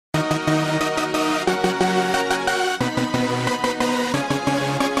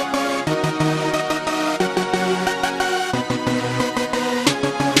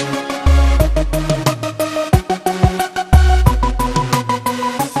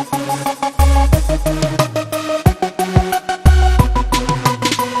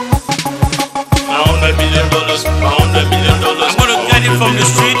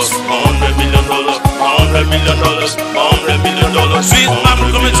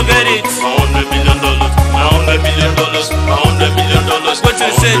get it. $100 million, $100 million, $100 million. What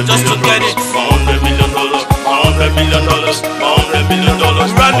you say just to get it? $100 million, $100 million, $100 million.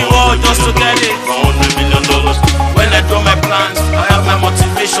 Run the world just to get it. $100 million. When I draw my plans, I have my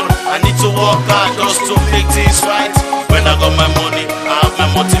motivation. I need to work hard just to make things right. When I got my money, I have my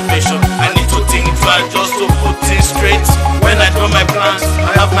motivation. I need to think twice just to put things straight. When I draw my plans,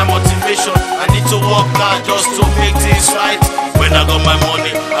 I have my motivation. I need to work hard just to make things right. When I got my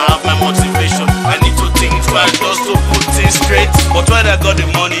money, I have my motivation. I need to think twice just to put things straight. But when I got the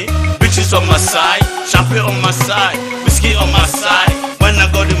money, bitches on my side, champagne on my side, whiskey on my side. When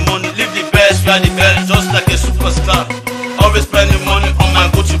I got the money, live the best, ride the best, just like a superstar. Always spending money on my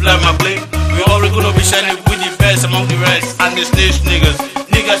Gucci, like my bling. We always gonna be shining with the best among the rest. And the stage niggas,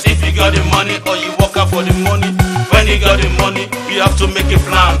 niggas, if you got the money or you work out for the money. When you got the money, you have to make a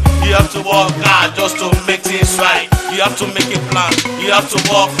plan. You have to work hard just to make things right. You have to make a plan. You have to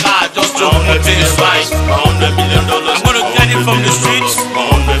work hard just to put things right. $100 million. I'm gonna get it from the streets.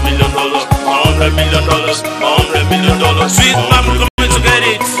 $100 million, $100 million, $100 million. Sweet man coming to get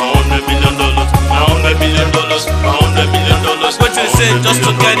it. $100 million, $100 million, $100 million. What you say just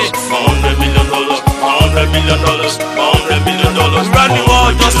to get it? $100 million, $100 million, $100 million. Run the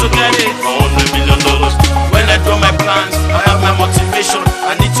world just to get it. $100 million. When I draw my plans, I have my motivation.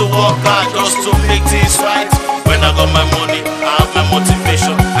 I need to work hard just to make things right. When I got my money, I have my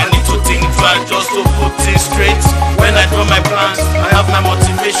motivation. I need to think twice just to put things straight. When I draw my plans, I have my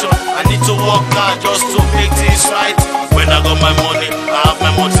motivation. I need to work hard just to make things right. When I got my money, I have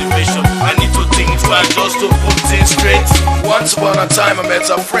my motivation. I need to think twice just to put things straight. Once upon a time I met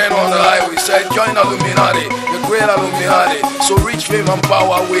a friend on the highway. Said join Illuminati, the great Illuminati. So rich fame and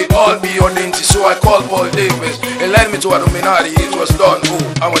power we all be ordained. So I called Paul Davis. He led me to Illuminati. It was done.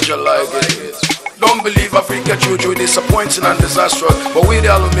 Oh, how much you like it? Don't believe Africa juju disappointing and disastrous. But with the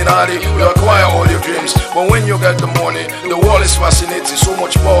Illuminati, you acquire all your dreams. But when you get the money, the world is fascinating. So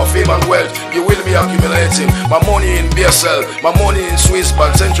much power, fame and wealth, you will be accumulating. My money in BSL, my money in Swiss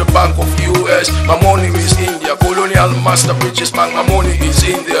Bank, Central Bank of US. My money is India, Colonial Master British Bank. My money is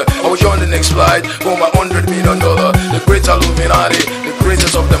India. I was on the next flight for my $100 million. The great Illuminati, the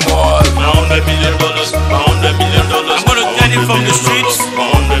greatest of them all. $100 million, $100 million. I'm gonna get it from the streets.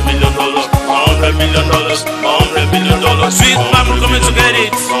 $100 million, $100 million, $100 million. Sweet man coming to get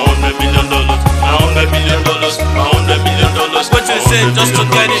it. $100 million, $100 million, $100 million. What you say just to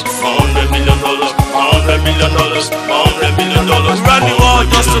get it? $100 million, $100 million, $100 million. Run the world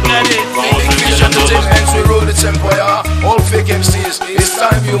just to get it. Big Fish Entertainment, we rule its empire. All fake MCs, it's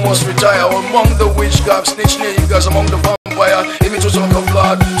time you must retire. Among the witch gaps, snitch niggas, among the vampire, images of the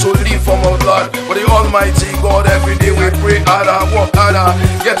blood, so leave from our blood. For the Almighty God, every day we pray harder, work harder.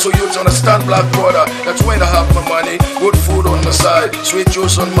 Get to you to understand, black brother. That's when I have my money, good food on my side, sweet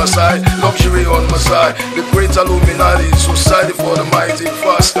juice on my side, luxury on my side. The great Illuminati, society for the mighty,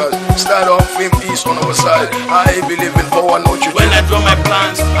 fasters. Start off fame is on our side. I believe in power, not you. When I draw my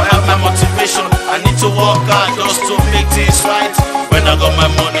plans, I have my motivation. I need to work hard just to make things right. When I got my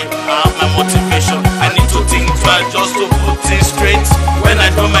money, I have my motivation. I need to think twice just to put things straight. When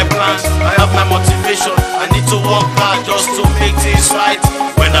I draw my plans, I have my motivation. I need to work hard just to make things right.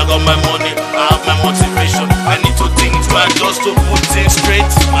 When I got my money, I have my motivation. I need to think twice just to put things straight.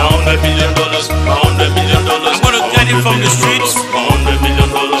 $100 million, $100 million. I'm gonna get it from the streets. $100 million,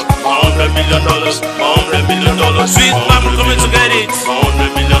 $100 million, $100 million. Sweet man coming to get it.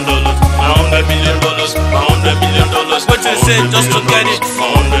 $100 million, $100 million, $100 million. What you say just to get it?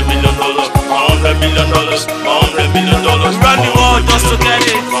 $100 million, $100 million, $100 million. Run the world just to get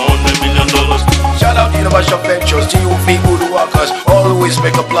it. $100 million. Shout out Universal Ventures, GUV good workers. Always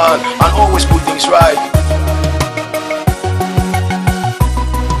make a plan and always put things right.